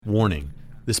Warning,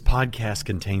 this podcast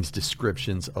contains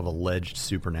descriptions of alleged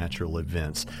supernatural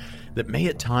events that may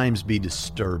at times be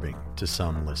disturbing to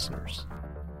some listeners.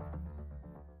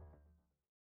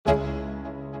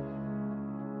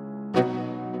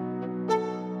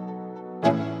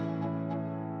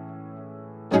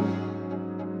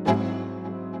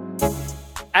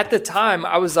 At the time,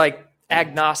 I was like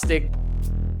agnostic,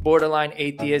 borderline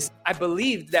atheist. I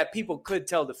believed that people could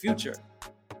tell the future.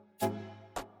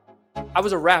 I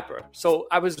was a rapper, so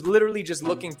I was literally just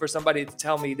looking for somebody to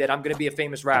tell me that I'm going to be a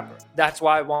famous rapper. That's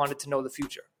why I wanted to know the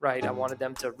future, right? I wanted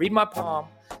them to read my palm,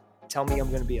 tell me I'm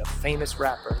going to be a famous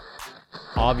rapper.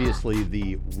 Obviously,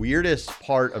 the weirdest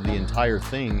part of the entire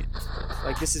thing.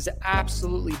 Like, this is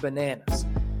absolutely bananas.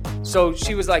 So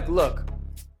she was like, look,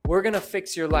 we're going to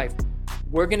fix your life.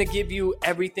 We're going to give you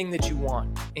everything that you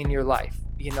want in your life,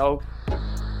 you know?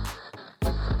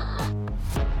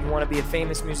 You want to be a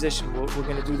famous musician, we're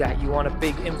going to do that. You want a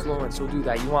big influence, we'll do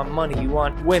that. You want money, you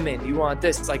want women, you want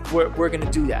this. It's like, we're going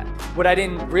to do that. What I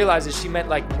didn't realize is she meant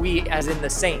like we, as in the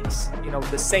saints. You know,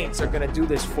 the saints are going to do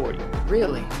this for you.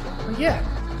 Really? Well, yeah.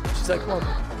 She's like, well,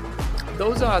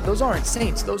 those aren't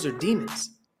saints, those are demons.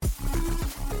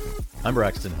 I'm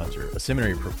Braxton Hunter, a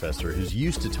seminary professor who's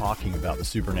used to talking about the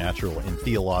supernatural in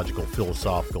theological,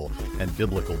 philosophical, and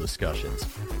biblical discussions.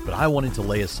 But I wanted to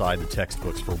lay aside the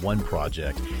textbooks for one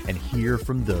project and hear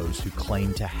from those who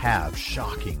claim to have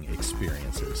shocking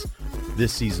experiences.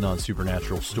 This season on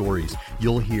Supernatural Stories,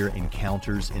 you'll hear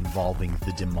encounters involving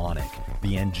the demonic,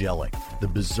 the angelic, the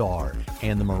bizarre,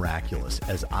 and the miraculous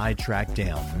as I track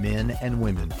down men and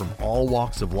women from all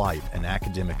walks of life and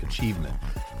academic achievement,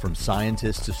 from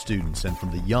scientists to students and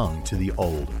from the young to the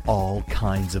old. All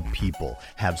kinds of people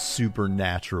have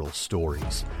supernatural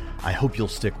stories. I hope you'll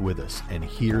stick with us and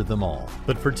hear them all.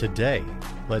 But for today,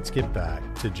 let's get back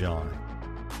to Jon.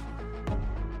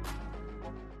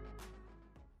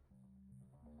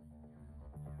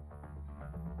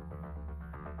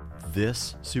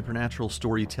 This supernatural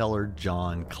storyteller,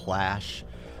 Jon Clash,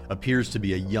 appears to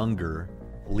be a younger,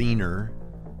 leaner,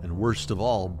 and worst of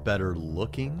all, better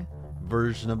looking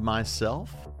version of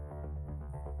myself.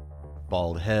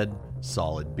 Bald head,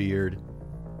 solid beard,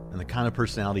 and the kind of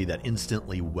personality that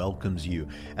instantly welcomes you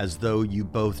as though you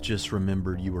both just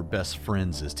remembered you were best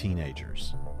friends as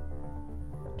teenagers.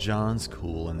 Jon's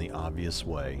cool in the obvious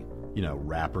way, you know,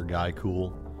 rapper guy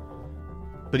cool.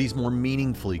 But he's more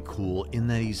meaningfully cool in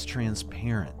that he's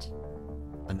transparent,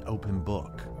 an open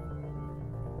book.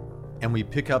 And we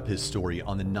pick up his story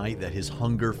on the night that his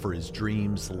hunger for his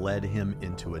dreams led him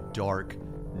into a dark,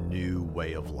 new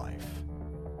way of life.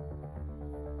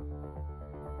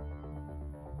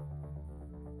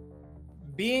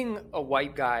 Being a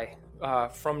white guy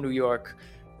from New York,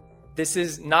 this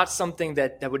is not something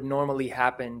that would normally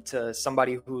happen to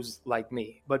somebody who's like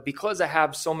me. But because I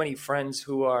have so many friends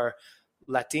who are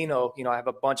Latino, you know, I have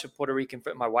a bunch of Puerto Rican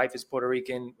friends. My wife is Puerto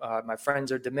Rican. My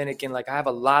friends are Dominican. Like, I have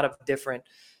a lot of different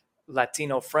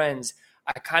Latino friends.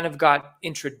 I kind of got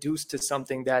introduced to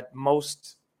something that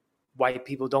most white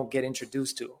people don't get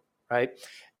introduced to, right?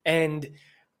 And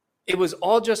it was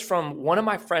all just from one of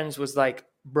my friends was like,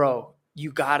 bro,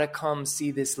 you gotta come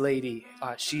see this lady.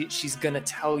 She's gonna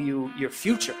tell you your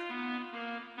future.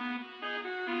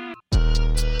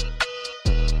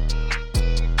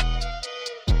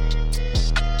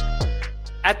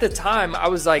 At the time, I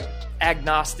was like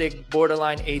agnostic,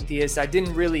 borderline atheist. I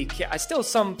didn't really care. I still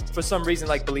for some reason,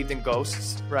 like, believed in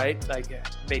ghosts, right? Like, it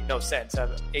made no sense. I'm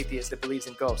an atheist that believes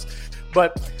in ghosts.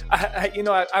 But,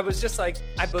 I was just like,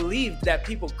 I believed that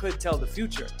people could tell the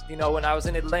future. You know, when I was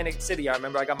in Atlantic City, I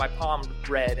remember I got my palm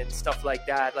read and stuff like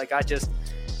that. Like, I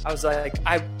was like,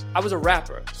 I was a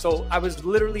rapper. So I was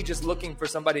literally just looking for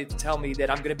somebody to tell me that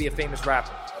I'm going to be a famous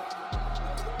rapper.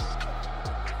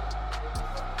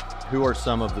 Who are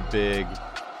some of the big,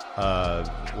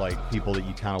 people that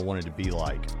you kind of wanted to be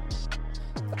like?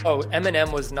 Oh,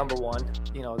 Eminem was number one.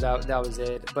 You know, that was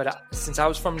it. But since I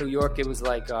was from New York, it was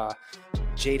like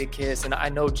Jadakiss, and I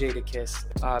know Jadakiss.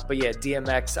 But yeah,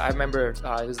 DMX. I remember it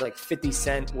was like 50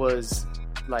 Cent was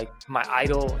like my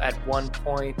idol at one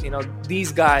point. You know,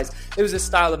 these guys. It was a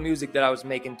style of music that I was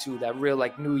making too. That real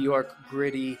like New York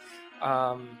gritty,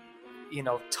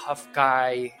 tough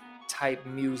guy type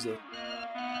music.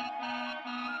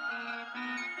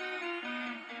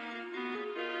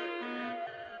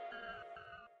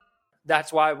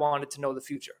 That's why I wanted to know the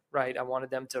future, right? I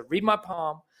wanted them to read my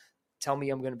palm, tell me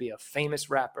I'm going to be a famous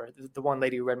rapper. The one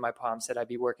lady who read my palm said I'd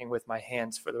be working with my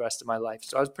hands for the rest of my life.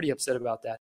 So I was pretty upset about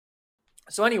that.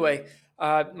 So anyway,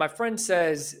 my friend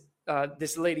says,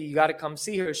 this lady, you got to come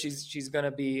see her. She's going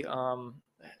to be,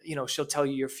 she'll tell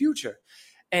you your future.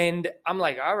 And I'm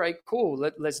like, all right, cool,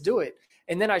 let's do it.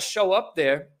 And then I show up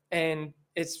there, and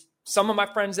it's some of my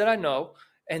friends that I know,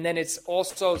 and then it's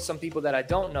also some people that I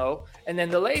don't know. And then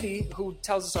the lady who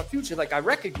tells us our future, like, I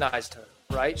recognized her,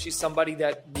 right? She's somebody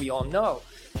that we all know.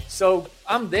 So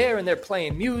I'm there, and they're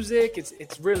playing music.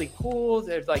 It's really cool.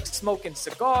 They're like smoking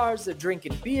cigars, they're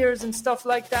drinking beers and stuff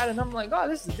like that. And I'm like, oh,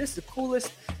 this is the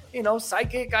coolest,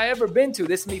 psychic I ever been to.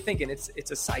 This is me thinking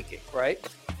it's a psychic, right?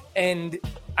 And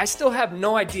I still have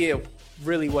no idea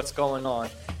really what's going on.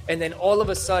 And then all of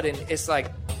a sudden, it's like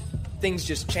things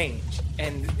just change.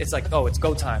 And it's like, oh, it's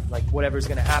go time. Like, whatever's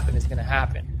going to happen is going to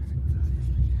happen.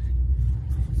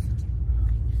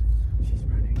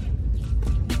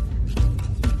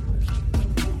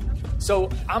 So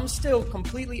I'm still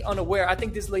completely unaware. I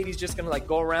think this lady's just going to like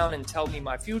go around and tell me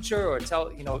my future, or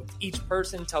tell, each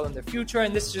person tell them their future.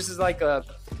 And this just is like a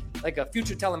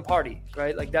future telling party,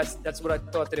 right? Like that's what I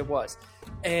thought that it was.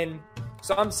 And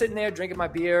so I'm sitting there drinking my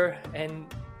beer,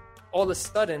 and all of a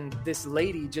sudden this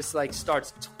lady just like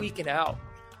starts tweaking out,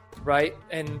 right?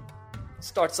 And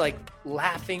starts like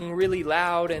laughing really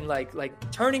loud and like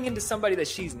turning into somebody that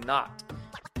she's not,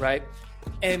 right?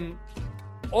 And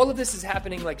all of this is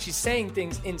happening, like she's saying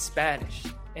things in Spanish,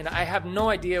 and I have no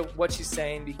idea what she's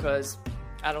saying because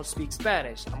I don't speak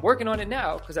Spanish. I'm working on it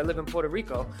now because I live in Puerto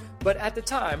Rico, but at the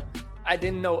time I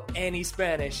didn't know any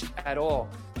Spanish at all.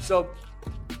 So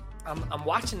I'm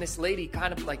watching this lady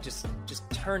kind of like just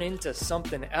turn into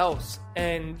something else,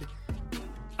 and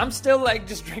I'm still like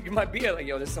just drinking my beer, like,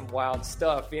 yo, this is some wild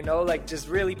stuff, like just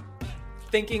really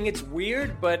thinking it's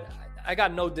weird, but I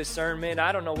got no discernment.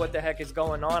 I don't know what the heck is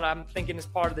going on. I'm thinking it's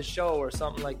part of the show or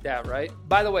something like that, right?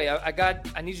 By the way,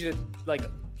 I need you to like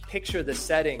picture the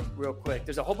setting real quick.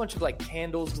 There's a whole bunch of like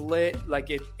candles lit. Like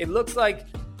it looks like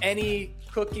any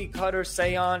cookie cutter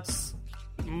seance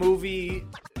movie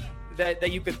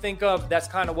that you could think of. That's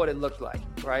kind of what it looked like,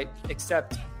 right?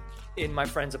 Except in my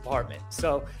friend's apartment.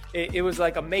 So it was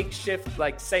like a makeshift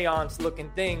like seance looking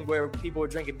thing where people were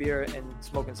drinking beer and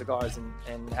smoking cigars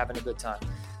and having a good time.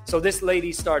 So this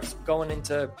lady starts going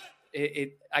into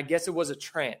it. I guess it was a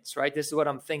trance, right? This is what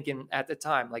I'm thinking at the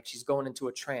time. Like she's going into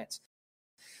a trance.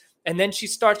 And then she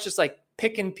starts just like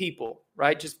picking people,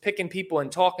 right? Just picking people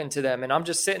and talking to them. And I'm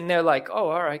just sitting there like, oh,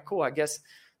 all right, cool. I guess,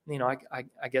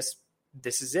 I guess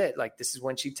this is it. Like, this is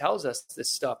when she tells us this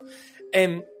stuff.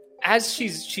 And as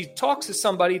she talks to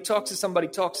somebody,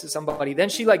 then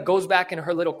she like goes back in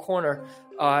her little corner,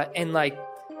 and like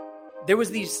there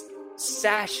was these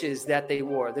sashes that they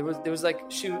wore. There was like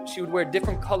she would wear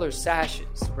different color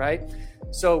sashes, right?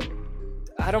 So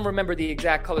I don't remember the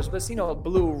exact colors, but it's,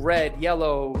 blue, red,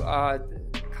 yellow,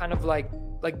 kind of like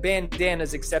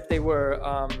bandanas, except they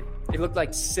were they looked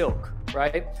like silk,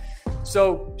 right?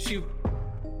 So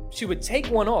she would take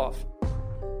one off,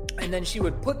 and then she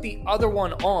would put the other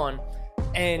one on,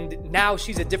 and now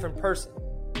she's a different person,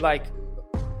 like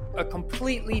a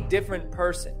completely different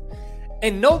person.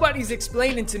 And nobody's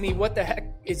explaining to me what the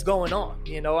heck is going on.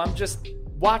 I'm just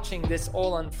watching this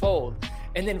all unfold.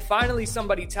 And then finally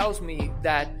somebody tells me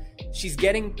that she's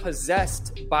getting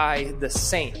possessed by the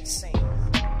saints.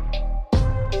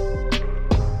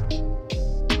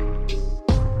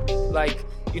 Like,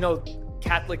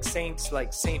 Catholic saints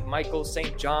like Saint Michael,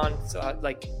 Saint John,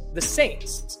 like the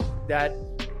saints that.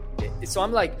 So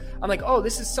I'm like, oh,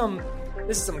 this is some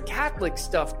Catholic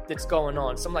stuff that's going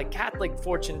on, some like Catholic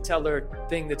fortune teller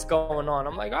thing that's going on.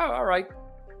 I'm like, oh, all right.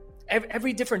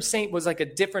 Every different saint was like a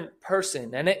different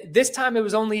person, and this time it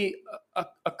was only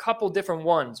a couple different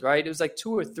ones, right? It was like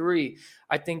 2 or 3,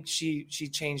 I think she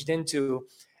changed into,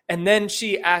 and then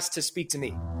she asked to speak to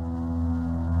me.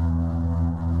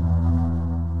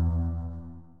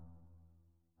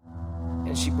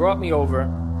 And she brought me over,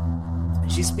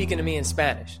 and she's speaking to me in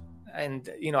Spanish. And,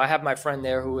 I have my friend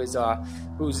there who's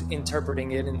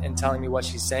interpreting it and telling me what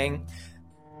she's saying.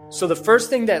 So the first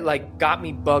thing that like got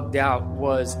me bugged out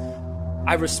was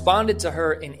I responded to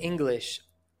her in English,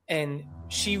 and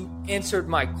she answered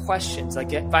my questions.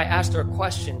 Like if I asked her a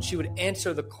question, she would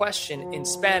answer the question in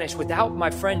Spanish without my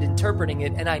friend interpreting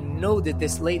it. And I know that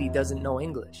this lady doesn't know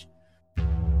English.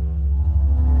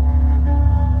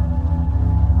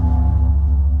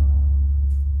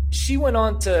 She went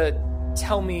on to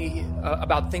tell me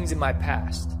about things in my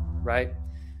past, right?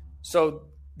 So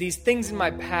these things in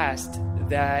my past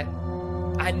that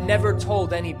I never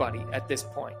told anybody at this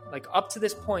point. Like up to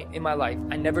this point in my life,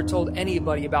 I never told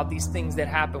anybody about these things that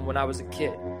happened when I was a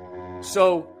kid.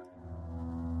 So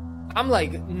I'm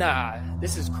like, nah,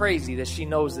 this is crazy that she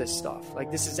knows this stuff. Like,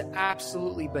 this is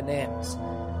absolutely bananas.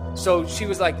 So she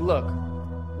was like, look,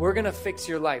 we're going to fix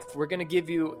your life. We're going to give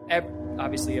you,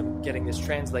 obviously I'm getting this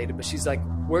translated, but she's like,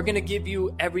 we're going to give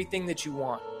you everything that you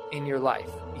want in your life.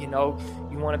 You know,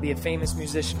 you want to be a famous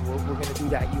musician, we're going to do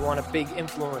that. You want a big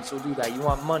influence, we'll do that. You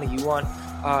want money, you want,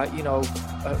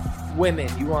 women,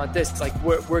 you want this. Like,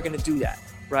 we're going to do that,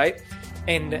 right?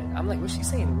 And I'm like, what's she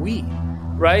saying? We,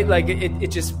 right? Like, it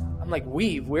just, I'm like,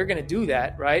 we're going to do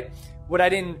that, right? What I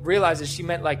didn't realize is she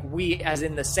meant like we as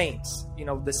in the saints. You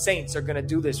know, the saints are going to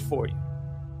do this for you.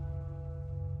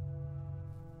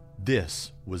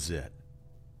 This was it.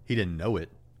 He didn't know it,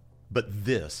 but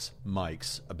this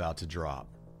mic's about to drop.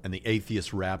 And the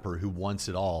atheist rapper who wants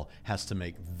it all has to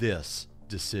make this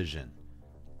decision.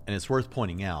 And it's worth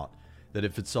pointing out that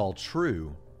if it's all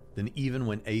true, then even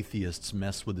when atheists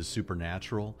mess with the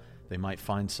supernatural, they might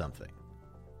find something.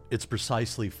 It's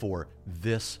precisely for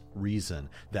this reason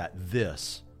that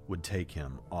this would take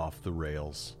him off the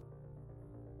rails.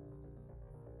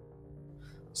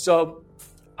 So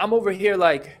I'm over here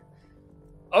like,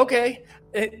 okay,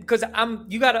 because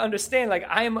you got to understand, like,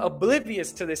 I am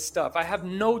oblivious to this stuff. I have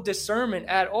no discernment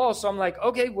at all. So I'm like,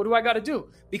 okay, what do I got to do?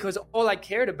 Because all I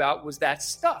cared about was that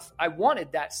stuff. I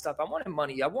wanted that stuff. I wanted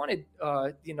money. I wanted,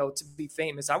 to be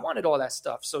famous. I wanted all that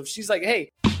stuff. So she's like, hey,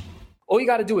 all you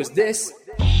got to do is this.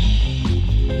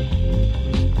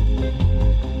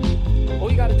 All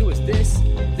you got to do is this,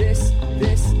 this,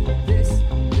 this, this.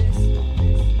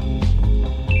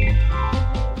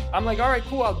 I'm like, all right,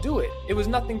 cool, I'll do it. It was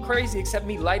nothing crazy except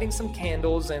me lighting some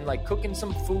candles and like cooking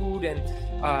some food, and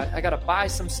I got to buy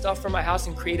some stuff for my house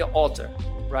and create an altar,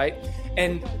 right?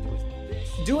 And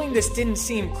doing this didn't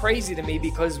seem crazy to me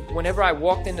because whenever I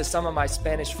walked into some of my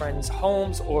Spanish friends'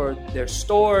 homes or their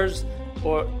stores,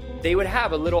 or they would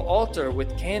have a little altar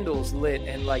with candles lit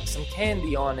and like some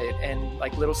candy on it and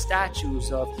like little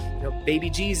statues of, baby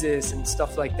Jesus and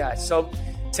stuff like that. So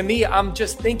to me, I'm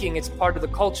just thinking it's part of the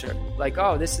culture. Like,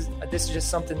 oh, this is just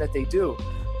something that they do,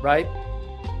 right?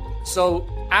 So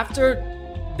after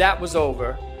that was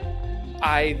over,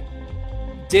 I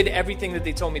did everything that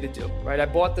they told me to do, right? I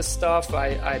bought the stuff,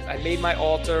 I made my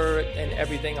altar and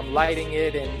everything, I'm lighting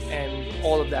it and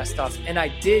all of that stuff. And I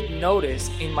did notice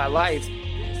in my life,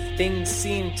 things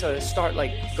seemed to start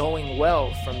like going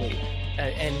well for me.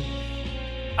 And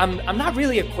I'm not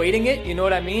really equating it, you know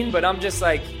what I mean? But I'm just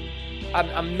like,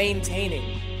 I'm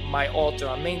maintaining my altar.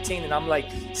 I'm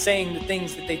like saying the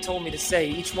things that they told me to say.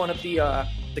 Each one of the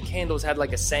candles had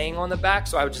like a saying on the back.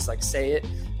 So I would just like say it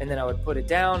and then I would put it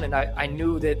down. And I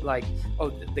knew that like, oh,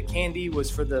 the candy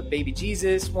was for the baby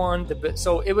Jesus one.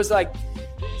 So it was like,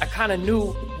 I kind of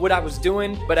knew what I was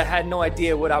doing, but I had no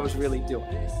idea what I was really doing.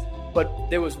 But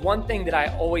there was one thing that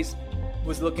I always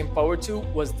was looking forward to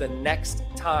was the next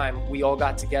time we all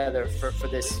got together for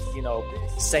this,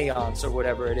 seance or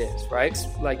whatever it is, right?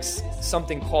 Like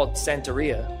something called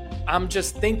Santeria. I'm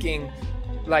just thinking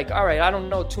like, all right, I don't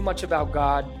know too much about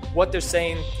God. What they're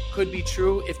saying could be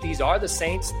true. If these are the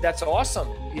saints, that's awesome.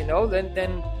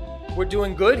 Then we're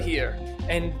doing good here.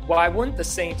 And why wouldn't the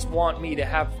saints want me to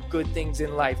have good things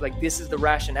in life? Like, this is the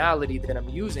rationality that I'm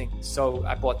using. So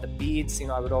I bought the beads.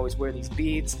 I would always wear these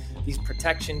beads, these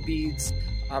protection beads.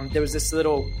 There was this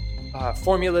little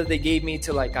formula they gave me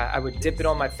to like, I would dip it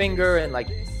on my finger and like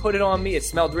put it on me. It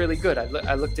smelled really good.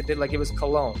 I looked at it like it was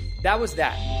cologne. That was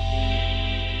that.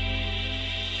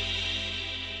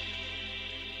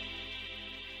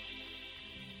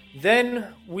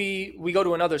 Then we go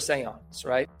to another seance,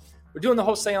 right? We're doing the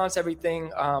whole seance,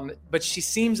 everything, but she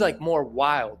seems like more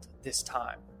wild this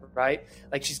time, right?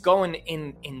 Like she's going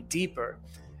in deeper,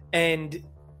 and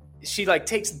she like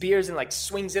takes beers and like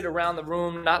swings it around the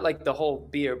room, not like the whole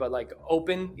beer, but like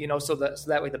open, so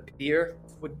that way the beer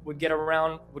would get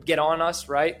on us,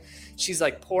 right? She's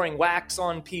like pouring wax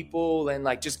on people and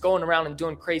like just going around and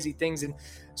doing crazy things, and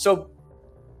so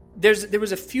there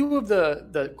was a few of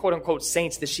the quote unquote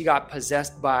saints that she got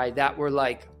possessed by that were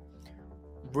like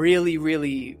really,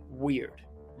 really weird,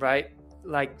 right?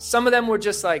 Like some of them were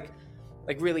just like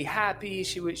really happy.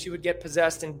 She would get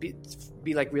possessed and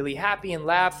be like really happy and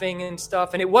laughing and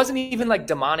stuff. And it wasn't even like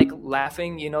demonic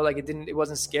laughing, like it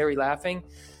wasn't scary laughing.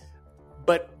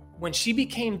 But when she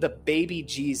became the baby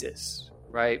Jesus,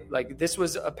 right? Like this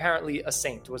was apparently a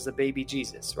saint, was the baby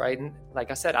Jesus, right? And like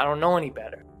I said, I don't know any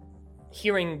better.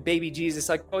 Hearing baby Jesus,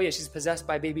 like, oh yeah, she's possessed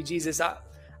by baby Jesus. I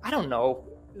don't know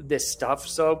this stuff.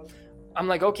 So I'm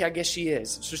like, okay, I guess she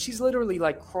is. So she's literally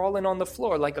like crawling on the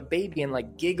floor like a baby and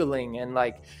like giggling and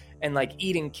like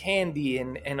eating candy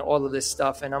and all of this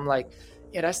stuff. And I'm like,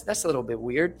 yeah, that's a little bit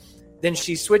weird. Then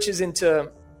she switches into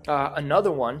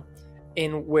another one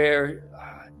in where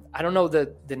I don't know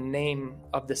the name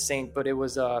of the saint, but it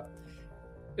was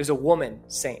it was a woman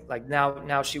saint. Like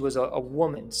now she was a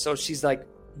woman. So she's like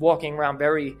walking around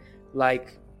very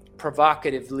like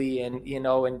provocatively and, you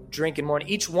know, and drinking more. And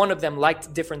each one of them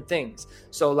liked different things.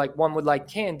 So like one would like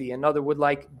candy, another would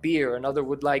like beer, another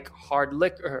would like hard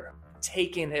liquor,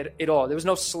 taking it all. There was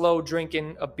no slow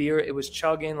drinking a beer. It was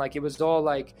chugging. Like it was all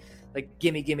like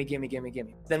gimme.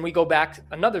 Then we go back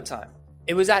another time.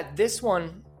 It was at this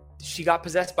one, she got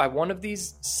possessed by one of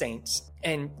these saints,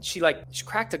 and she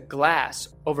cracked a glass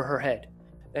over her head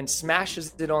and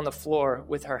smashes it on the floor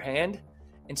with her hand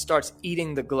and starts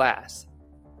eating the glass.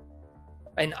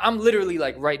 And I'm literally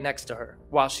like right next to her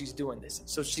while she's doing this.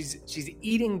 So she's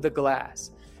eating the glass.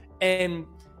 And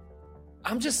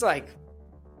I'm just like,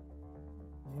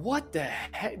 what the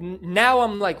heck? Now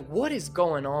I'm like, what is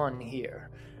going on here?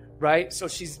 Right? So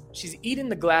she's eating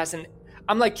the glass, and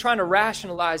I'm like trying to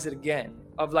rationalize it again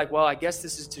of like, well, I guess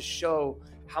this is to show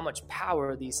how much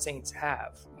power these saints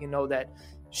have, you know, that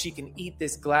she can eat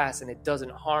this glass and it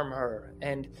doesn't harm her.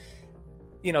 And,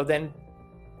 you know, then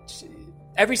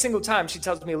every single time she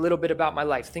tells me a little bit about my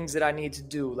life, things that I need to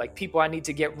do, like people I need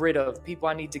to get rid of, people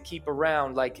I need to keep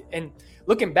around. Like, and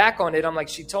looking back on it, I'm like,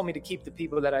 she told me to keep the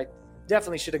people that I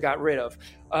definitely should have got rid of.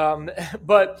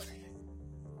 But,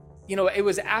 you know, it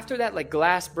was after that like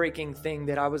glass breaking thing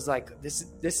that I was like, this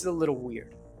is a little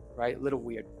weird, right? A little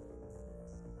weird.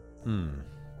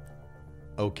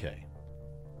 Okay.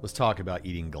 Let's talk about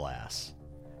eating glass.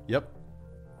 Yep.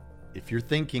 If you're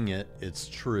thinking it, it's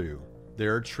true.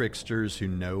 There are tricksters who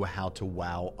know how to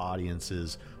wow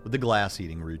audiences with the glass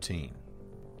eating routine.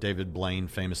 David Blaine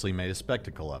famously made a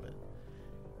spectacle of it.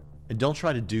 And don't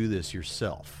try to do this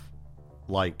yourself.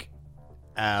 Like,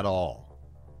 at all.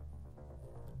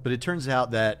 But it turns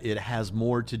out that it has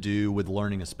more to do with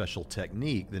learning a special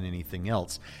technique than anything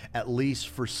else, at least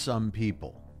for some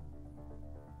people.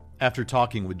 After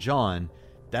talking with Jon,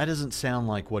 that doesn't sound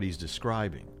like what he's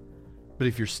describing. But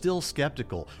if you're still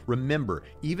skeptical, remember,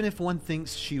 even if one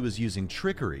thinks she was using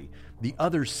trickery, the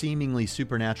other seemingly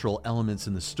supernatural elements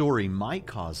in the story might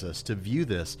cause us to view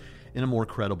this in a more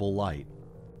credible light.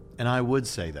 And I would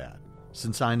say that,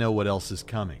 since I know what else is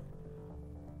coming.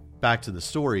 Back to the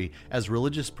story, as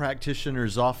religious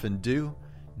practitioners often do,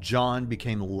 Jon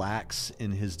became lax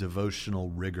in his devotional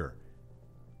rigor.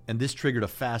 And this triggered a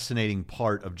fascinating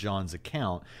part of Jon's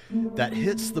account that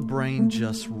hits the brain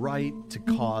just right to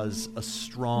cause a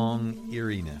strong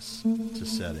eeriness to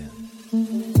set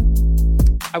in.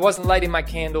 I wasn't lighting my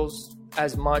candles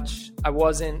as much. I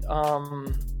wasn't,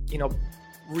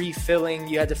 refilling.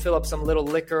 You had to fill up some little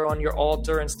liquor on your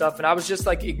altar and stuff. And I was just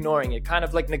like ignoring it, kind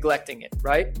of like neglecting it,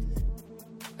 right?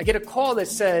 I get a call that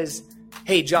says,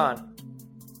 "Hey, Jon,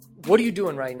 what are you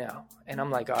doing right now?" And I'm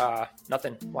like,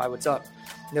 nothing. Why? What's up?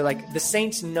 And they're like, the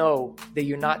saints know that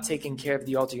you're not taking care of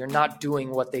the altar. You're not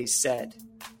doing what they said.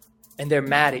 And they're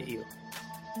mad at you.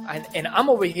 And I'm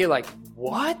over here like,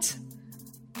 what?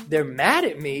 They're mad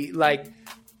at me? Like,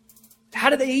 how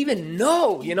do they even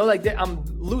know? You know, like I'm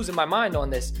losing my mind on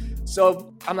this.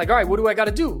 So I'm like, all right, what do I got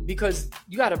to do? Because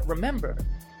you got to remember,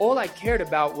 all I cared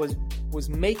about was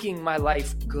making my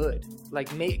life good, like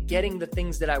getting the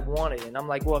things that I wanted. And I'm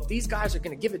like, well, if these guys are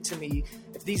going to give it to me,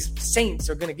 if these saints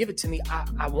are going to give it to me,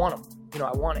 I want them. You know,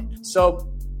 I want it. So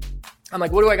I'm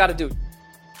like, what do I got to do?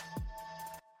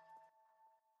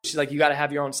 She's like, you got to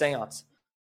have your own seance.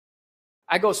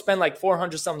 I go spend like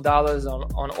 $400 some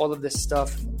on all of this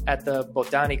stuff at the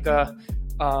Botanica.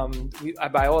 I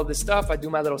buy all of this stuff. I do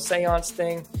my little seance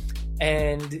thing.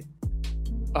 And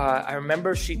I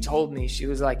remember she told me, she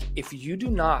was like, if you do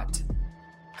not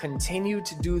continue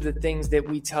to do the things that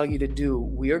we tell you to do,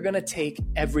 we are going to take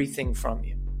everything from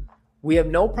you. We have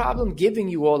no problem giving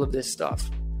you all of this stuff.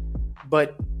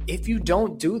 But if you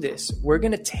don't do this, we're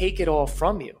going to take it all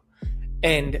from you.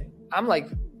 And I'm like,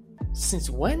 since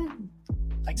when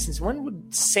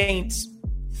would saints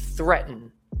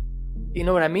threaten? You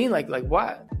know what I mean? Like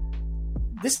what?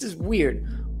 This is weird.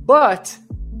 But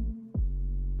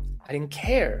I didn't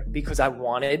care because I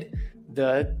wanted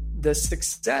the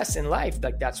success in life.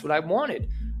 Like that's what I wanted,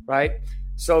 right?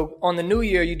 So on the new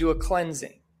year, you do a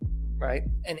cleansing, right?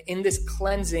 And in this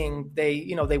cleansing,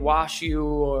 they wash you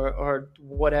or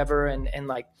whatever. And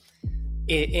like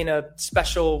in a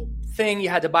special thing, you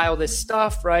had to buy all this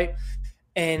stuff, right?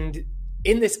 And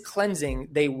in this cleansing,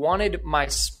 they wanted my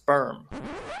sperm.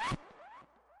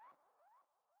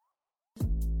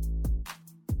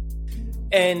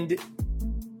 And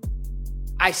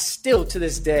I still, to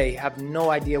this day, have no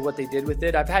idea what they did with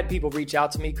it. I've had people reach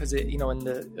out to me because,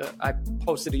 I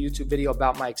posted a YouTube video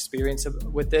about my experience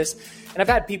with this. And I've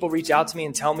had people reach out to me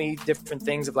and tell me different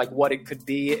things of like what it could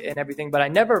be and everything. But I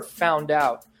never found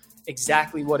out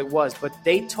exactly what it was, but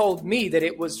they told me that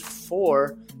it was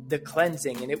for the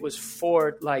cleansing and it was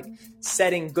for like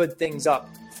setting good things up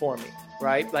for me,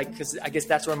 right? Like, because I guess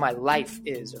that's where my life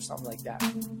is or something like that.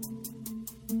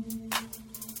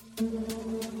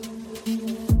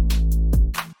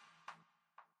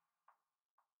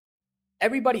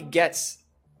 Everybody gets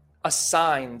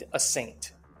assigned a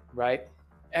saint, right?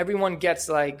 Everyone gets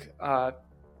like,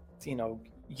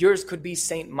 yours could be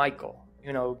Saint Michael,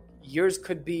 yours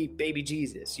could be baby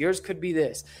Jesus, yours could be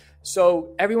this.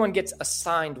 So everyone gets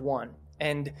assigned one.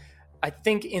 And I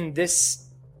think in this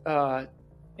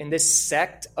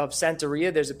sect of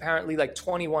Santeria, there's apparently like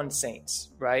 21 saints,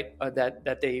 right?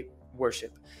 That they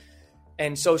worship.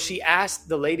 And so she asked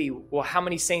the lady, well, how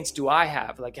many saints do I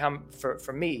have? Like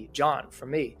for me, John, for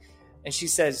me. And she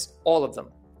says, all of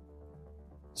them.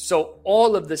 So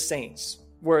all of the saints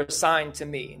were assigned to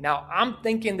me. Now I'm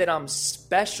thinking that I'm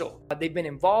special. They've been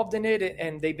involved in it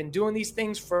and they've been doing these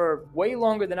things for way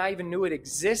longer than I even knew it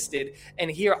existed.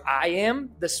 And here I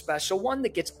am, the special one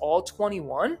that gets all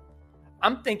 21.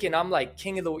 I'm thinking I'm like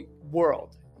king of the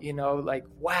world, like,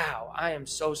 wow, I am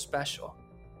so special.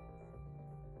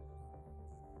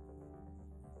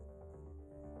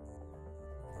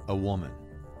 A woman,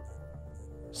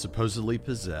 supposedly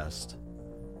possessed,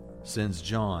 sends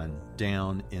Jon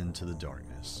down into the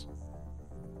darkness.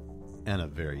 And a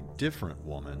very different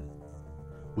woman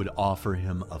would offer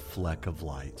him a fleck of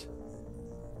light.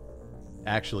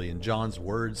 Actually, in Jon's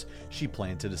words, she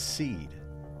planted a seed.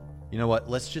 You know what?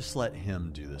 Let's just let him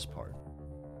do this part.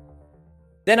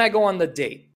 Then I go on the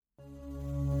date.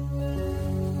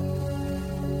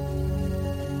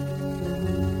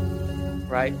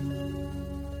 Right?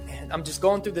 I'm just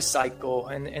going through the cycle,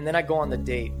 and then I go on the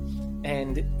date.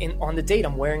 And on the date,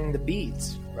 I'm wearing the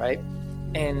beads, right?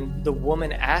 And the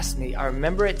woman asked me, I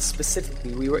remember it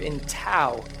specifically, we were in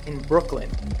Tao in Brooklyn,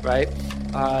 right?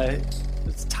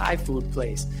 It's a Thai food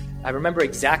place. I remember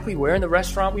exactly where in the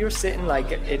restaurant we were sitting, like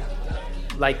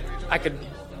I could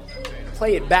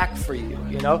play it back for you,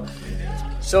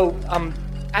 So I'm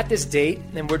at this date,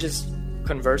 and we're just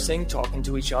conversing, talking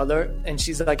to each other, and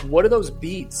she's like, what are those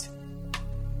beads?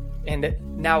 And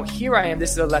now here I am,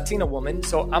 this is a Latina woman,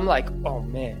 so I'm like, oh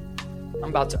man, I'm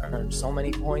about to earn so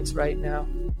many points right now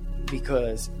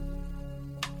because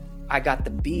I got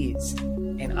the beads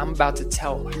and I'm about to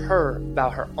tell her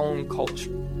about her own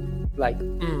culture. Like,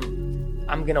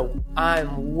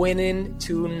 I'm winning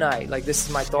tonight. Like, this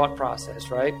is my thought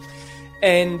process, right?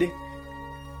 And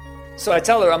so I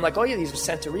tell her, I'm like, oh yeah, these are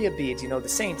Santeria beads, the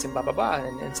saints and blah, blah, blah.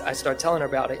 And I start telling her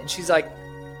about it. And she's like,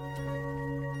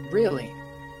 really?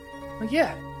 Like,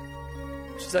 yeah.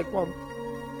 She's like, well,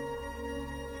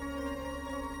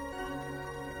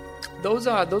 those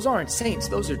aren't saints,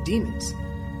 those are demons.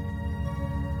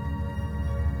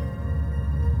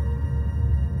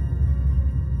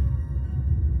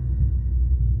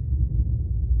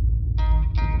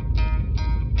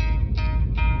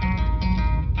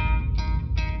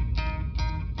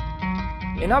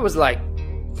 And I was like,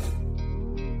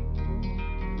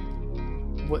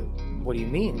 what do you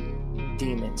mean?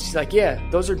 Demons. She's like, yeah,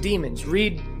 those are demons.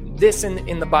 Read this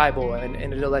in the Bible and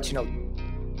it'll let you know.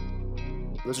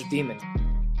 Those are demons.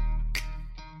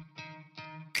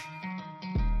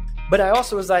 But I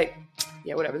also was like,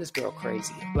 yeah, whatever, this girl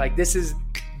crazy. Like, this is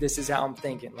how I'm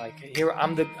thinking. Like, here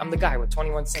I'm the guy with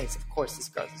 21 saints. Of course this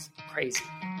girl is crazy.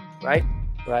 Right?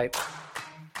 But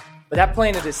that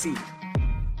planted a seed.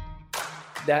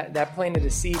 That planted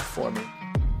a seed for me.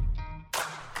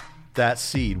 That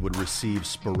seed would receive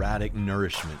sporadic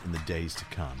nourishment in the days to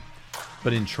come.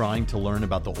 But in trying to learn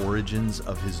about the origins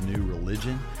of his new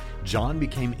religion, Jon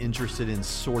became interested in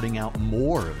sorting out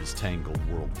more of his tangled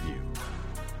worldview.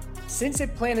 Since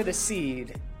it planted a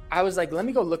seed, I was like, let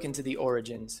me go look into the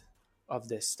origins of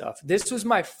this stuff. This was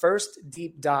my first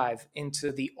deep dive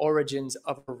into the origins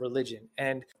of a religion.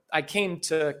 And I came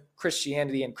to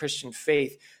Christianity and Christian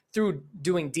faith through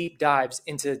doing deep dives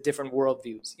into different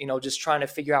worldviews, just trying to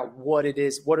figure out what it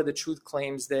is, what are the truth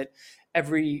claims that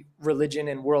every religion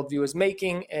and worldview is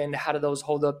making, and how do those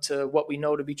hold up to what we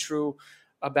know to be true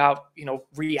about,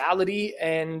 reality,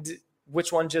 and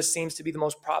which one just seems to be the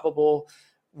most probable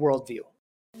worldview.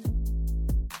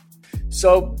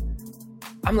 So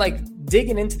I'm like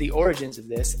digging into the origins of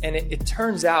this, and it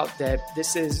turns out that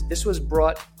this was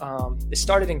brought, it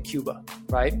started in Cuba,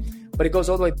 right? But it goes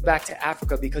all the way back to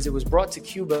Africa because it was brought to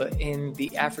Cuba in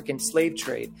the African slave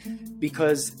trade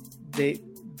because the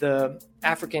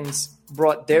Africans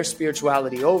brought their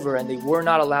spirituality over and they were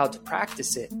not allowed to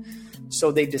practice it.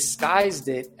 So they disguised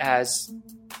it as,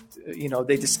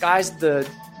 they disguised the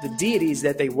deities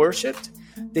that they worshipped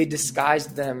they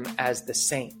disguised them as the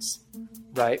saints,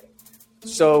 right?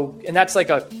 So, and that's like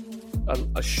a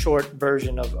short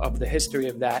version of the history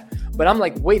of that. But I'm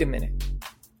like, wait a minute.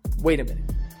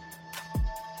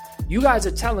 You guys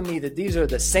are telling me that these are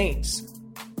the saints.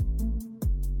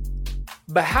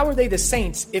 But how are they the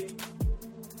saints if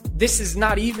this is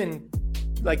not even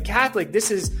like Catholic?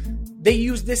 They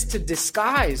use this to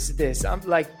disguise this. I'm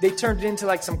like, they turned it into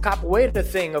like some capoeira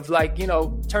thing of like,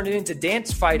 turned it into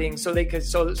dance fighting so they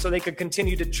could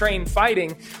continue to train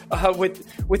fighting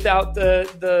without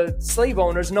the slave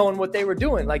owners knowing what they were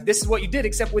doing. Like, this is what you did,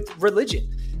 except with religion.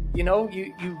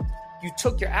 You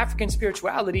took your African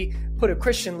spirituality, put a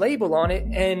Christian label on it,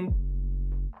 and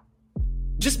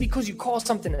just because you call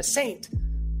something a saint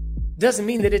doesn't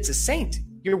mean that it's a saint.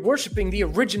 You're worshiping the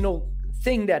original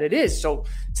thing that it is. So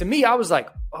to me, I was like,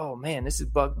 oh man, this is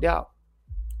bugged out.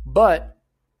 But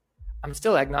I'm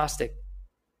still agnostic,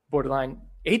 borderline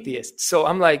atheist. So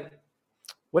I'm like,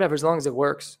 whatever, as long as it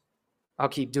works, I'll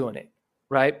keep doing it,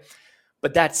 right?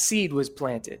 But that seed was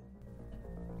planted.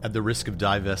 At the risk of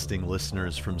divesting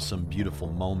listeners from some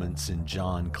beautiful moments in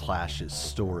Jon Clash's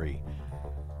story,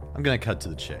 I'm going to cut to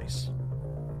the chase.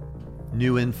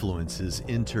 New influences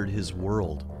entered his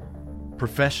world.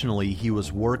 Professionally, he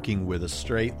was working with a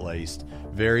straight-laced,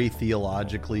 very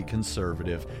theologically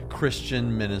conservative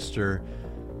Christian minister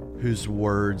whose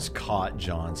words caught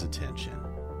Jon's attention,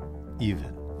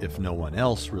 even if no one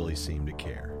else really seemed to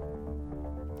care.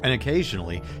 And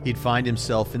occasionally, he'd find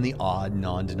himself in the odd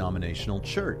non-denominational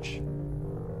church.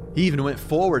 He even went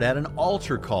forward at an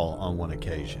altar call on one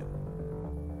occasion.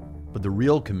 But the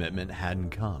real commitment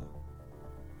hadn't come.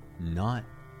 Not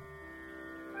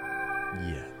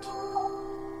yet.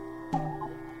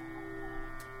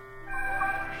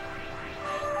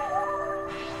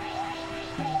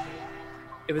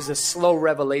 It was a slow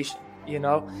revelation,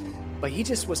 but he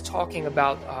just was talking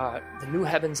about the new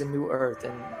heavens and new earth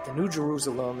and the new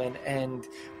Jerusalem and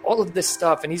all of this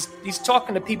stuff. And he's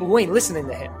talking to people who ain't listening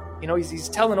to him. He's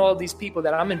telling all these people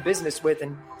that I'm in business with,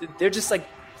 and they're just like,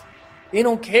 they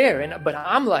don't care. But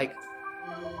I'm like,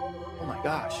 oh my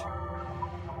gosh,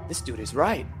 this dude is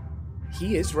right.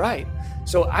 He is right.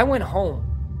 So I went home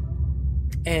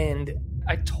and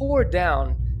I tore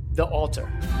down the altar.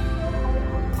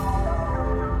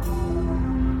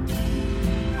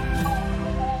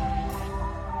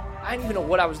 I didn't even know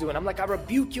what I was doing. I'm like, I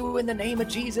rebuke you in the name of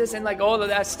Jesus, and like all of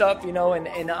that stuff, and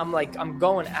I'm like, I'm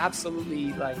going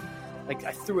absolutely like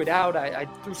I threw it out. I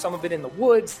threw some of it in the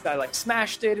woods. I like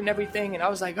smashed it and everything. And I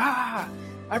was like, I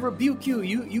rebuke you.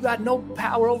 You got no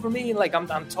power over me. And like, I'm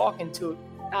talking to,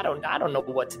 I don't know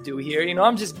what to do here.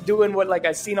 I'm just doing what like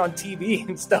I seen on TV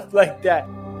and stuff like that.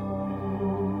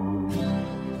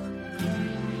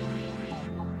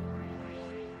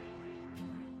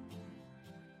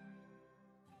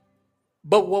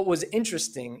 But what was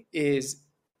interesting is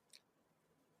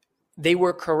they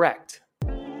were correct.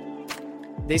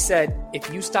 They said,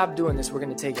 if you stop doing this, we're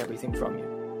going to take everything from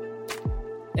you.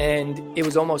 And it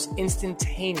was almost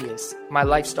instantaneous. My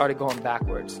life started going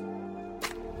backwards.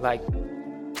 Like,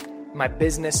 my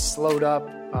business slowed up.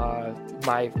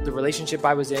 The relationship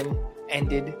I was in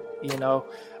ended,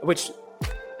 which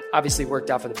obviously worked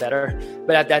out for the better.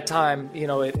 But at that time, it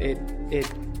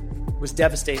was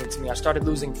devastating to me. I started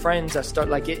losing friends.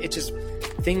 It just,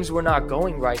 things were not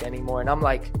going right anymore. And I'm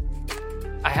like,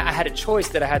 I had a choice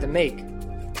that I had to make.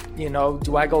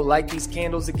 Do I go light these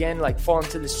candles again, like fall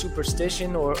into the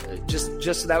superstition, or just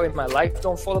so that way my life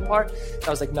don't fall apart? I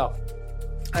was like, no,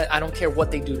 I don't care what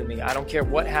they do to me. I don't care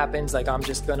what happens. Like, I'm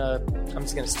just gonna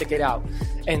stick it out.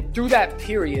 And through that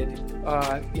period,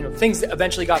 things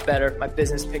eventually got better. My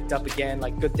business picked up again.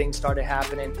 Like, good things started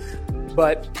happening,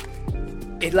 but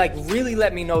it like really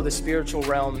let me know the spiritual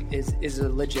realm is a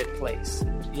legit place,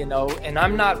 and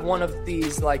I'm not one of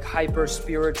these like hyper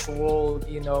spiritual,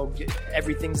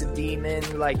 everything's a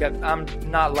demon. Like, I'm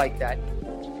not like that.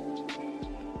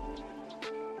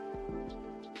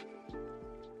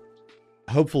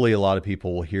 Hopefully a lot of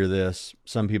people will hear this.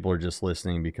 Some people are just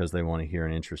listening because they want to hear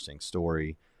an interesting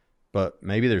story, but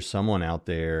maybe there's someone out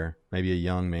there, maybe a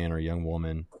young man or a young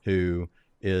woman who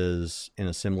is in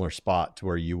a similar spot to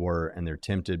where you were, and they're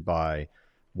tempted by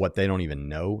what they don't even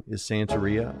know is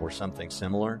Santeria or something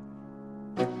similar,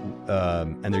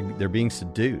 and they're being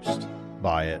seduced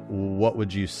by it. What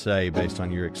would you say, based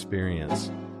on your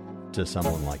experience, to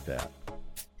someone like that?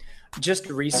 Just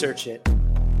research it.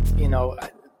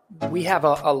 We have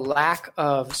a lack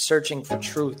of searching for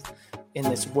truth in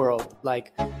this world.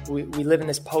 Like, we live in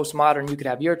this postmodern, you could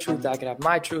have your truth, I could have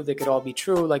my truth, it could all be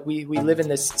true. Like, we live in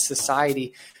this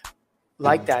society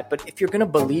like that. But if you're going to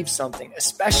believe something,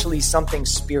 especially something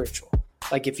spiritual,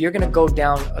 Like if you're going to go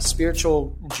down a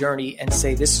spiritual journey and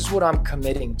say, this is what I'm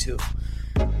committing to,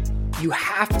 you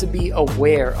have to be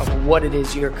aware of what it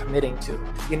is you're committing to.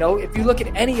 You know, if you look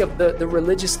at any of the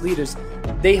religious leaders,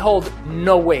 they hold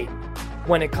no weight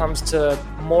when it comes to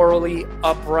morally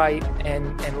upright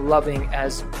and loving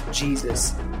as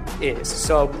Jesus is.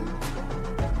 So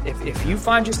if you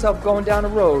find yourself going down a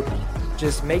road,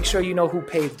 just make sure you know who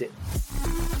paved it.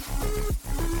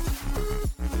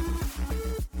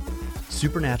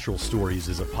 Supernatural Stories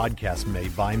is a podcast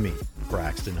made by me,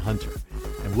 Braxton Hunter,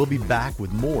 and we'll be back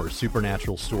with more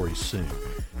supernatural stories soon.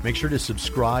 Make sure to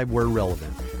subscribe where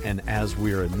relevant, and as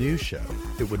we're a new show,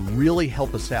 it would really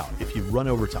help us out if you run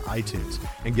over to iTunes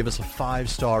and give us a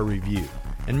 5-star review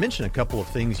and mention a couple of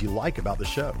things you like about the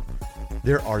show.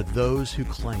 There are those who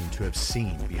claim to have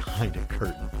seen behind a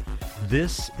curtain.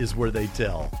 This is where they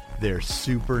tell their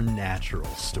supernatural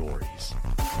stories.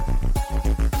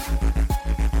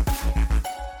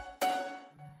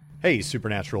 Hey,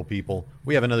 supernatural people.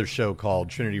 We have another show called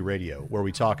Trinity Radio, where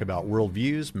we talk about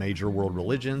worldviews, major world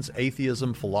religions,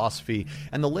 atheism, philosophy,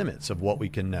 and the limits of what we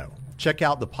can know. Check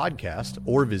out the podcast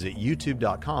or visit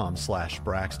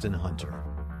youtube.com/Braxton Hunter.